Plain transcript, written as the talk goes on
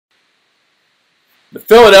The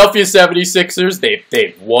Philadelphia 76ers,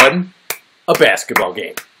 they've won a basketball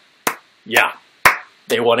game. Yeah,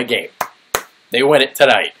 they won a game. They win it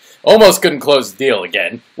tonight. Almost couldn't close the deal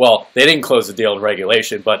again. Well, they didn't close the deal in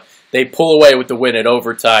regulation, but they pull away with the win in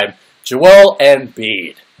overtime. Joel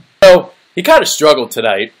Embiid. So, he kind of struggled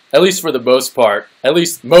tonight, at least for the most part, at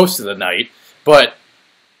least most of the night, but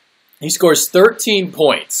he scores 13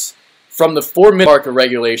 points from the 4-minute mark of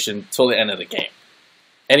regulation till the end of the game.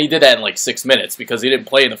 And he did that in like 6 minutes because he didn't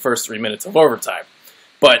play in the first 3 minutes of overtime.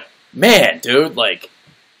 But, man, dude, like,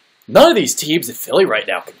 none of these teams in Philly right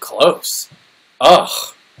now can close. Ugh.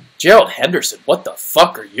 Gerald Henderson, what the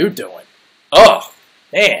fuck are you doing? Oh,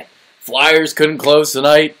 man. Flyers couldn't close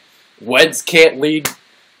tonight. Wentz can't lead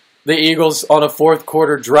the Eagles on a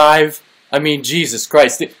fourth-quarter drive. I mean, Jesus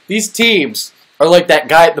Christ. These teams are like that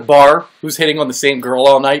guy at the bar who's hitting on the same girl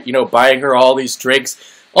all night, you know, buying her all these drinks,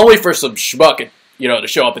 only for some schmuck, you know, to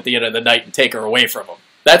show up at the end of the night and take her away from him.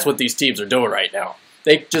 That's what these teams are doing right now.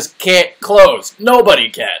 They just can't close. Nobody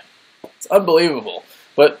can. It's unbelievable.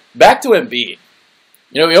 But back to Embiid.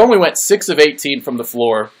 You know, he only went 6 of 18 from the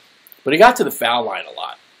floor, but he got to the foul line a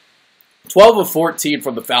lot. 12 of 14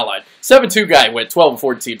 from the foul line. 7-2 guy went 12 of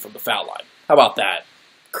 14 from the foul line. How about that?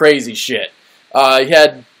 Crazy shit. He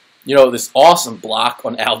had, you know, this awesome block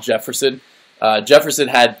on Al Jefferson. Jefferson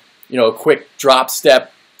had, you know, a quick drop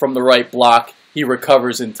step from the right block. He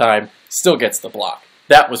recovers in time, still gets the block.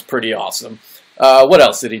 That was pretty awesome. What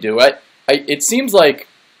else did he do? It seems like,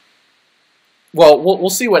 well, we'll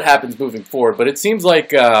see what happens moving forward, but it seems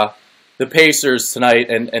like the Pacers tonight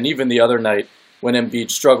and even the other night when Embiid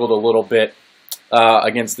struggled a little bit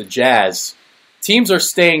against the Jazz, teams are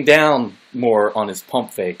staying down more on his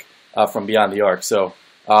pump fake from beyond the arc. So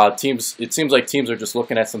it seems like teams are just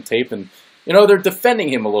looking at some tape and, you know, they're defending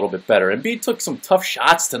him a little bit better. Embiid took some tough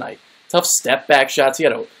shots tonight, tough step back shots. He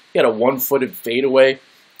had a one-footed fadeaway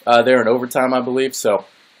there in overtime, I believe. So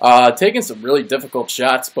taking some really difficult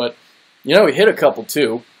shots, but you know, he hit a couple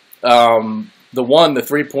too. The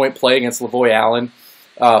three-point play against Lavoy Allen,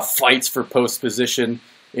 fights for post position,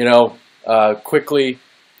 you know, quickly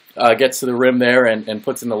gets to the rim there and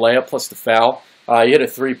puts in the layup plus the foul. He hit a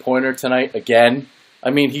three-pointer tonight again.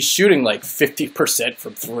 I mean, he's shooting like 50%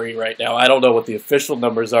 from three right now. I don't know what the official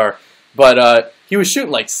numbers are, but he was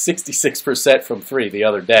shooting like 66% from three the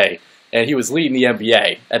other day, and he was leading the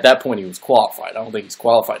NBA. At that point, he was qualified. I don't think he's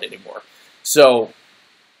qualified anymore. So,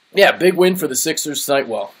 yeah, big win for the Sixers tonight.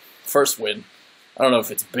 Well, first win. I don't know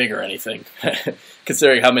if it's big or anything,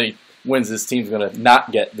 considering how many wins this team's going to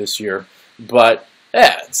not get this year. But,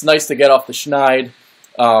 yeah, it's nice to get off the schneid.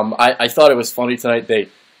 I thought it was funny tonight.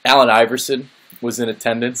 Allen Iverson was in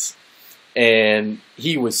attendance, and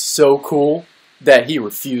he was so cool that he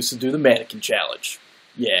refused to do the mannequin challenge.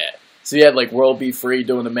 Yeah. So he had, like, World Be Free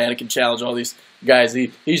doing the mannequin challenge, all these guys.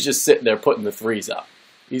 He's just sitting there putting the threes up.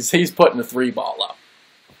 He's putting the three ball up.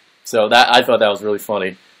 So I thought that was really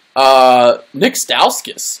funny. Nick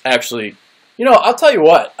Stauskas, actually, you know, I'll tell you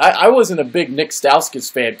what, I wasn't a big Nick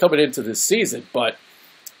Stauskas fan coming into this season, but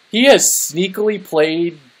he has sneakily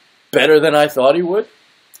played better than I thought he would.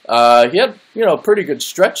 He had, you know, a pretty good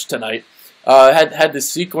stretch tonight. Had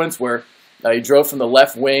this sequence where he drove from the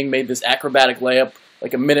left wing, made this acrobatic layup.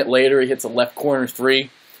 Like a minute later, he hits a left corner three.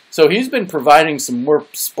 So he's been providing some more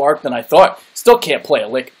spark than I thought. Still can't play a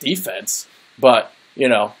lick defense, but, you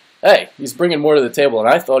know, hey, he's bringing more to the table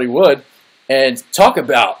than I thought he would. And talk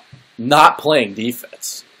about not playing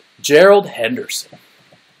defense. Gerald Henderson.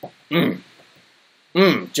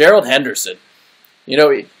 Gerald Henderson. You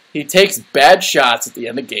know, he takes bad shots at the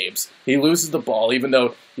end of games. He loses the ball, even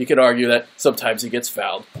though you could argue that sometimes he gets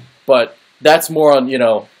fouled. But that's more on, you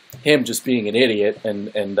know, him just being an idiot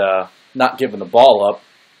and not giving the ball up.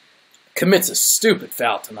 Commits a stupid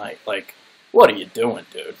foul tonight. Like, what are you doing,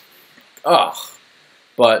 dude? Ugh.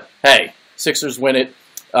 But hey, Sixers win it.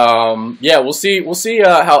 Yeah, we'll see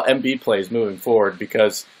how Embiid plays moving forward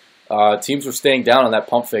because teams were staying down on that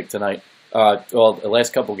pump fake tonight. Well, the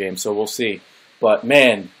last couple games, so we'll see. But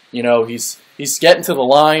man, you know, he's getting to the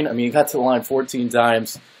line. I mean, he got to the line 14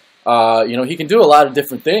 times. You know, he can do a lot of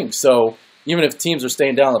different things. So even if teams are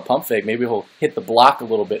staying down on the pump fake, maybe he'll hit the block a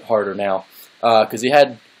little bit harder now because he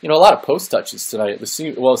had, you know, a lot of post touches tonight. It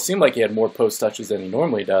seemed like he had more post touches than he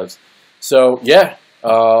normally does. So yeah.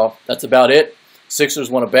 That's about it. Sixers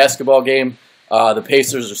won a basketball game. The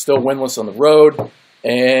Pacers are still winless on the road.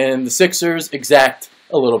 And the Sixers exact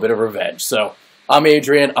a little bit of revenge. So, I'm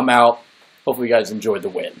Adrian. I'm out. Hopefully you guys enjoyed the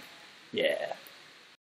win. Yeah.